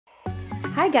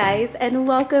Hi guys, and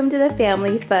welcome to the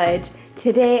Family Fudge.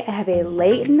 Today I have a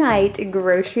late night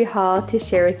grocery haul to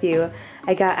share with you.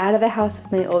 I got out of the house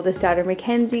with my oldest daughter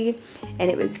Mackenzie,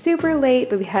 and it was super late,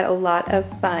 but we had a lot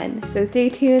of fun. So stay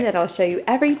tuned and I'll show you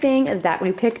everything that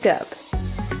we picked up.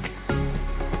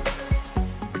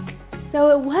 So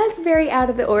it was very out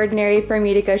of the ordinary for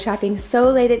me to go shopping so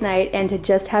late at night and to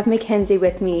just have Mackenzie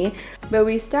with me, but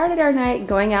we started our night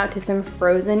going out to some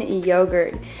frozen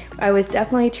yogurt. I was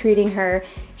definitely treating her.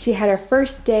 She had her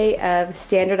first day of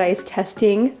standardized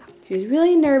testing. She was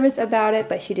really nervous about it,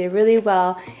 but she did really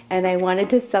well, and I wanted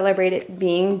to celebrate it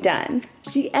being done.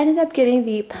 She ended up getting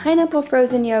the pineapple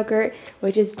frozen yogurt,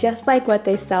 which is just like what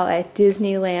they sell at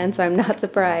Disneyland, so I'm not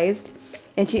surprised.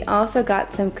 And she also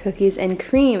got some cookies and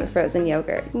cream frozen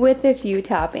yogurt with a few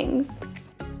toppings.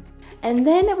 And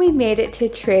then we made it to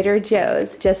Trader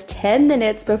Joe's just 10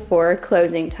 minutes before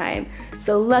closing time.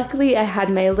 So luckily I had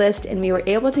my list and we were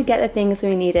able to get the things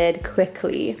we needed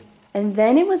quickly. And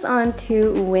then it was on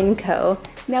to Winco.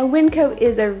 Now Winco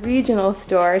is a regional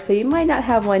store, so you might not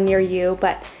have one near you,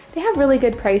 but they have really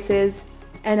good prices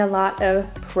and a lot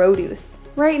of produce.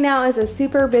 Right now is a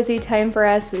super busy time for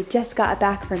us. We just got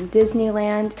back from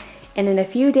Disneyland, and in a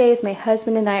few days my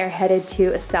husband and I are headed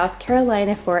to South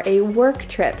Carolina for a work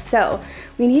trip. So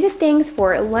we needed things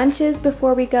for lunches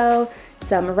before we go,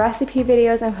 some recipe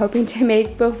videos I'm hoping to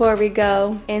make before we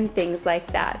go, and things like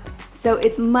that. So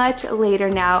it's much later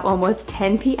now, almost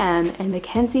 10 p.m., and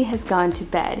Mackenzie has gone to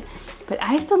bed. But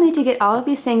I still need to get all of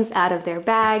these things out of their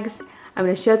bags. I'm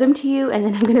going to show them to you and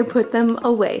then I'm going to put them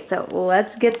away. So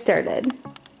let's get started.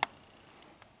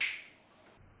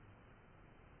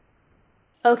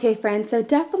 Okay friends, so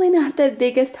definitely not the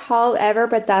biggest haul ever,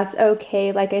 but that's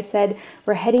okay. Like I said,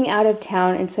 we're heading out of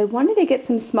town, and so I wanted to get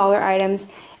some smaller items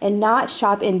and not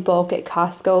shop in bulk at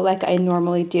Costco like I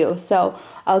normally do. So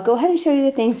I'll go ahead and show you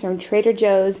the things from Trader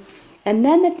Joe's and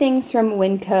then the things from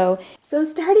Winco. So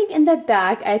starting in the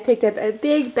back, I picked up a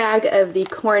big bag of the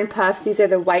corn puffs. These are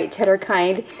the white cheddar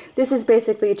kind. This is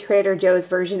basically Trader Joe's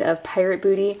version of Pirate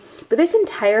Booty, but this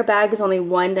entire bag is only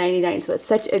 $1.99, so it's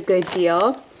such a good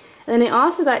deal. And then I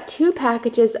also got 2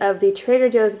 packages of the Trader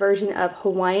Joe's version of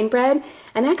Hawaiian bread,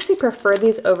 and I actually prefer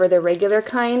these over the regular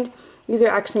kind. These are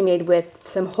actually made with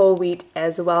some whole wheat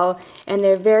as well, and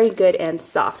they're very good and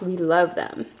soft. We love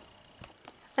them.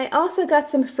 I also got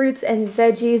some fruits and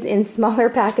veggies in smaller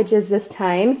packages this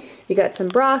time. We got some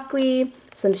broccoli,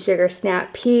 some sugar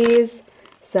snap peas,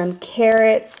 some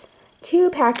carrots,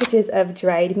 2 packages of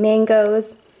dried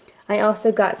mangoes. I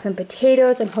also got some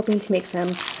potatoes. I'm hoping to make some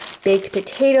baked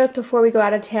potatoes before we go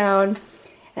out of town.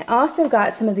 I also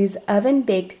got some of these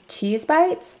oven-baked cheese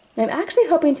bites. I'm actually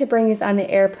hoping to bring these on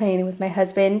the airplane with my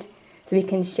husband so we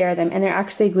can share them, and they're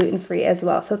actually gluten-free as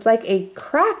well. So it's like a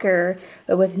cracker,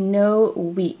 but with no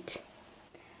wheat.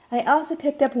 I also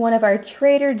picked up one of our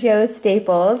Trader Joe's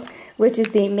staples, which is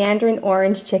the Mandarin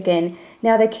Orange Chicken.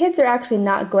 Now the kids are actually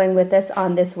not going with us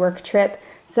on this work trip,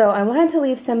 so I wanted to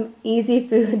leave some easy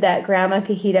food that Grandma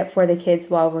could heat up for the kids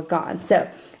while we're gone. So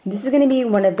this is going to be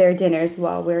one of their dinners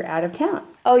while we're out of town.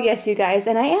 Oh yes, you guys,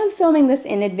 and I am filming this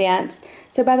in advance,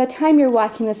 so by the time you're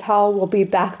watching this haul, we'll be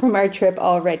back from our trip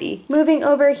already. Moving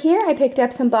over here, I picked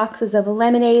up some boxes of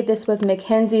lemonade. This was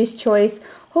Mackenzie's choice.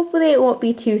 Hopefully it won't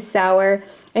be too sour.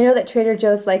 I know that Trader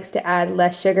Joe's likes to add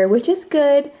less sugar, which is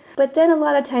good, but then a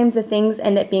lot of times the things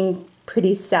end up being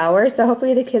pretty sour, so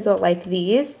hopefully the kids will like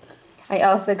these. I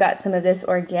also got some of this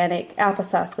organic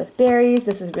applesauce with berries.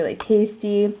 This is really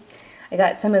tasty. I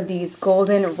got some of these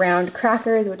golden round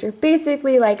crackers, which are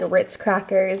basically like Ritz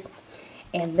crackers.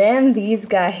 And then these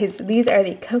guys, these are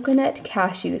the coconut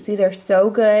cashews. These are so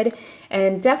good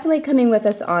and definitely coming with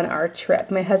us on our trip.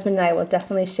 My husband and I will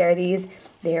definitely share these.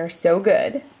 They are so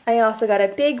good. I also got a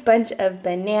big bunch of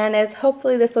bananas.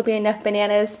 Hopefully this will be enough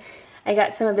bananas. I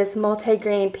got some of this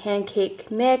multi-grain pancake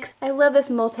mix. I love this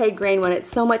multi-grain one. It's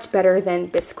so much better than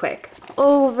Bisquick.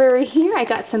 Over here, I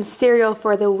got some cereal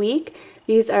for the week.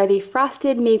 These are the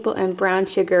Frosted Maple and Brown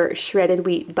Sugar Shredded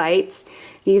Wheat Bites.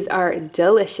 These are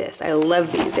delicious. I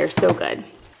love these. They're so good.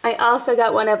 I also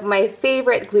got one of my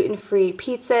favorite gluten-free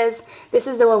pizzas. This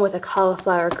is the one with a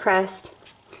cauliflower crust.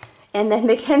 And then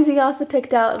Mackenzie also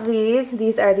picked out these.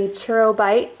 These are the Churro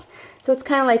Bites. So it's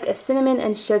kind of like a cinnamon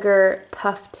and sugar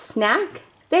puffed snack.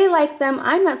 They like them.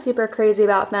 I'm not super crazy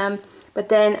about them, but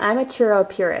then I'm a churro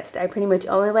purist. I pretty much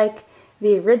only like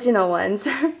the original ones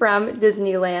from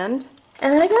Disneyland.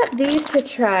 And then I got these to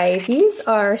try. These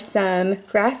are some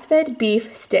grass-fed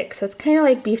beef sticks. So it's kind of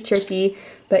like beef jerky,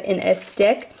 but in a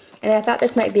stick. And I thought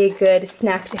this might be a good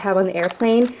snack to have on the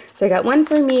airplane. So I got one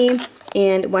for me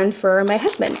and one for my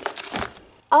husband.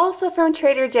 Also from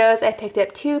Trader Joe's, I picked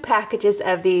up 2 packages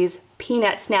of these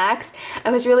peanut snacks.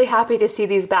 I was really happy to see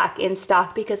these back in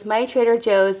stock because my Trader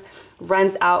Joe's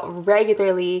runs out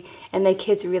regularly and the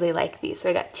kids really like these. So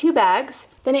I got 2 bags.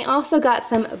 Then I also got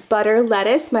some butter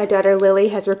lettuce. My daughter Lily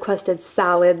has requested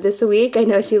salad this week. I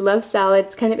know she loves salad.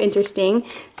 It's kind of interesting.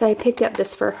 So I picked up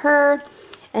this for her.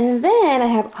 And then I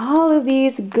have all of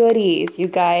these goodies, you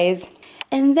guys.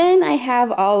 And then I have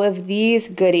all of these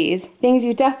goodies, things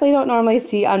you definitely don't normally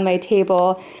see on my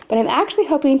table, but I'm actually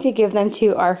hoping to give them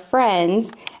to our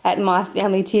friends at Moss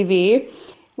Family TV.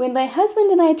 When my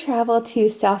husband and I travel to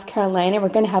South Carolina, we're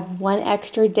going to have 1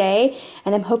 extra day,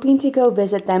 and I'm hoping to go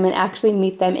visit them and actually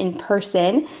meet them in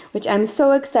person, which I'm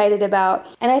so excited about.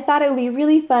 And I thought it would be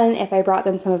really fun if I brought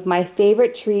them some of my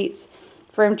favorite treats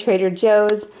from Trader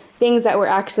Joe's, things that were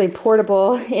actually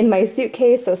portable in my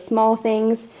suitcase, so small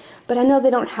things. But I know they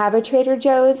don't have a Trader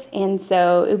Joe's, and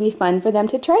so it would be fun for them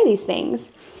to try these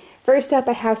things. First up,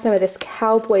 I have some of this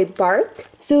cowboy bark.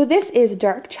 So this is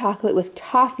dark chocolate with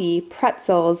toffee,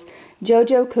 pretzels,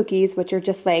 JoJo cookies, which are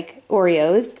just like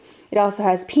Oreos. It also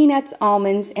has peanuts,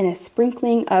 almonds, and a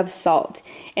sprinkling of salt.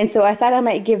 And so I thought I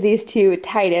might give these to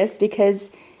Titus because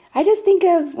I just think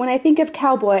of, when I think of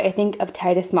cowboy, I think of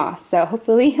Titus Moss. So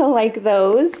hopefully he'll like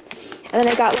those. And then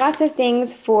I got lots of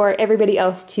things for everybody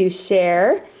else to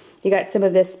share. You got some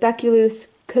of this speculoos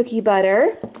cookie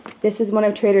butter. This is one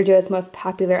of Trader Joe's most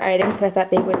popular items, so I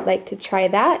thought they would like to try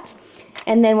that.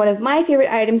 And then one of my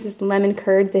favorite items is lemon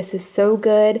curd. This is so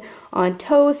good on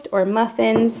toast or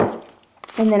muffins.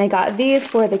 And then I got these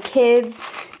for the kids.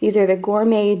 These are the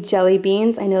gourmet jelly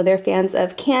beans. I know they're fans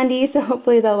of candy, so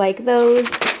hopefully they'll like those.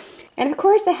 And of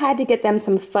course I had to get them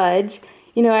some fudge.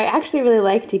 You know, I actually really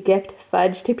like to gift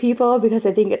fudge to people because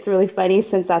I think it's really funny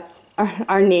since that's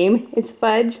our name. It's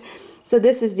Fudge. So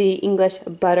this is the English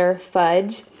butter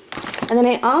fudge. And then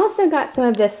I also got some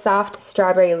of this soft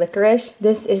strawberry licorice.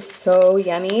 This is so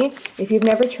yummy. If you've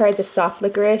never tried the soft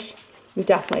licorice, you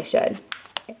definitely should.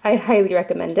 I highly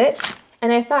recommend it.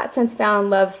 And I thought since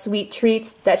Fallon loves sweet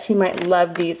treats that she might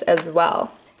love these as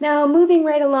well. Now moving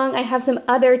right along, I have some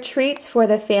other treats for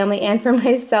the family and for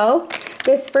myself.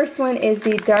 This first one is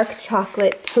the dark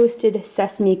chocolate toasted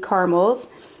sesame caramels.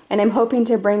 And I'm hoping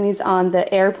to bring these on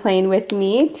the airplane with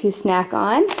me to snack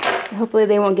on. And hopefully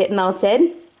they won't get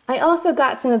melted. I also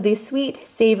got some of the sweet,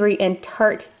 savory, and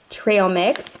tart trail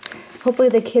mix. Hopefully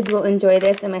the kids will enjoy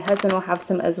this and my husband will have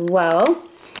some as well.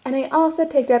 And I also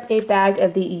picked up a bag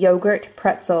of the yogurt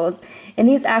pretzels. And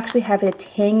these actually have a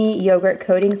tangy yogurt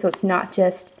coating, so it's not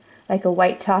just like a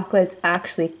white chocolate, it's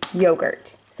actually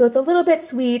yogurt. So it's a little bit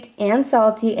sweet and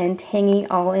salty and tangy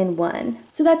all in one.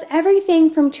 So that's everything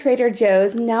from Trader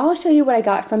Joe's. Now I'll show you what I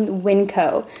got from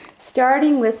Winco.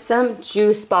 Starting with some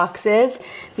juice boxes.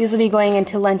 These will be going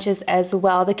into lunches as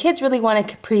well. The kids really wanted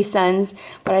Capri Suns,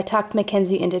 but I talked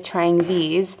Mackenzie into trying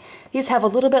these. These have a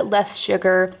little bit less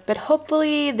sugar, but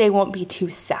hopefully they won't be too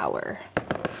sour.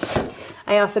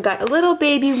 I also got a little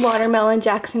baby watermelon.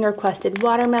 Jackson requested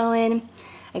watermelon.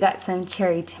 I got some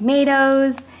cherry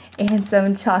tomatoes and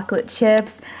some chocolate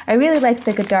chips. I really like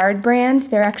the Goddard brand.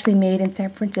 They're actually made in San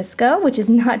Francisco, which is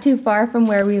not too far from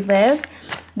where we live.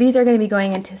 These are going to be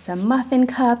going into some muffin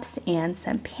cups and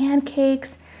some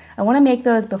pancakes. I want to make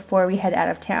those before we head out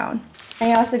of town.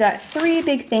 I also got 3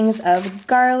 big things of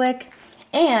garlic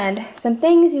and some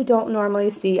things you don't normally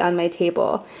see on my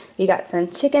table. We got some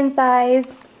chicken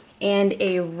thighs and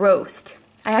a roast.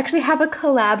 I actually have a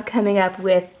collab coming up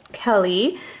with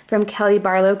Kelly from Kelly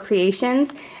Barlow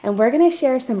Creations, and we're going to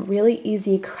share some really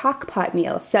easy crock pot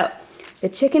meals. So the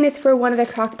chicken is for one of the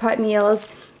crock pot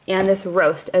meals and this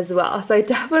roast as well. So I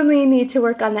definitely need to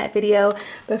work on that video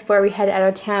before we head out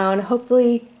of town.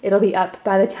 Hopefully it'll be up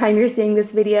by the time you're seeing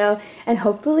this video, and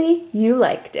hopefully you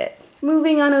liked it.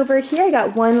 Moving on over here, I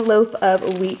got 1 loaf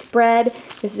of wheat bread.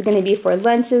 This is going to be for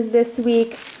lunches this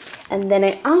week. And then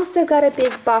I also got a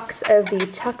big box of the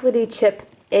chocolatey chip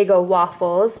Eggo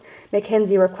waffles.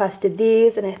 Mackenzie requested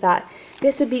these, and I thought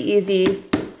this would be easy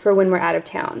for when we're out of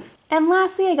town. And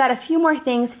lastly, I got a few more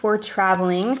things for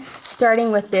traveling,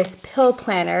 starting with this pill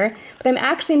planner, but I'm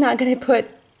actually not going to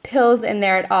put pills in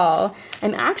there at all.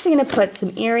 I'm actually going to put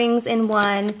some earrings in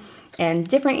one, and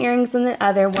different earrings in the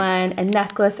other one, a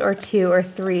necklace or 2 or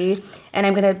 3, and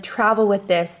I'm going to travel with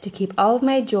this to keep all of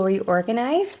my jewelry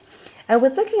organized. I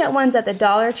was looking at ones at the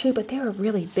Dollar Tree, but they were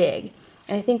really big.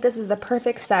 And I think this is the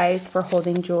perfect size for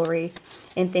holding jewelry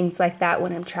and things like that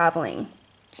when I'm traveling.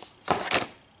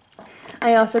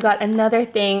 I also got another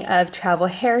thing of travel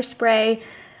hairspray.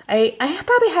 I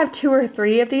probably have 2 or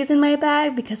 3 of these in my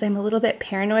bag because I'm a little bit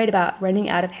paranoid about running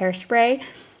out of hairspray.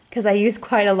 because I use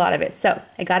quite a lot of it. So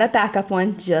I got a backup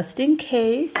one just in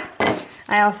case.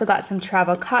 I also got some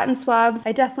travel cotton swabs.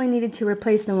 I definitely needed to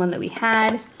replace the one that we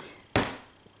had.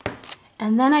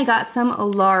 And then I got some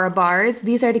Lara bars.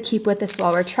 These are to keep with us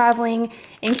while we're traveling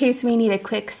in case we need a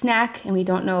quick snack and we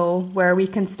don't know where we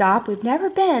can stop. We've never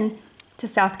been to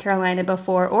South Carolina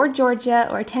before, or Georgia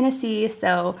or Tennessee,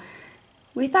 so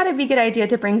we thought it'd be a good idea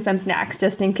to bring some snacks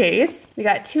just in case. We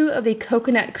got 2 of the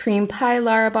coconut cream pie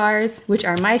Lara bars, which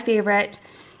are my favorite.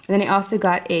 And then I also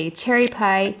got a cherry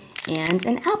pie and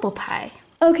an apple pie.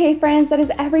 Okay friends, that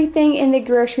is everything in the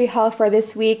grocery haul for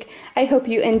this week. I hope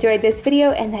you enjoyed this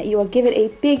video and that you will give it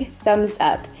a big thumbs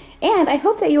up. And I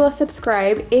hope that you will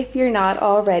subscribe if you're not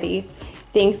already.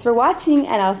 Thanks for watching,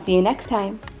 and I'll see you next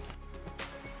time.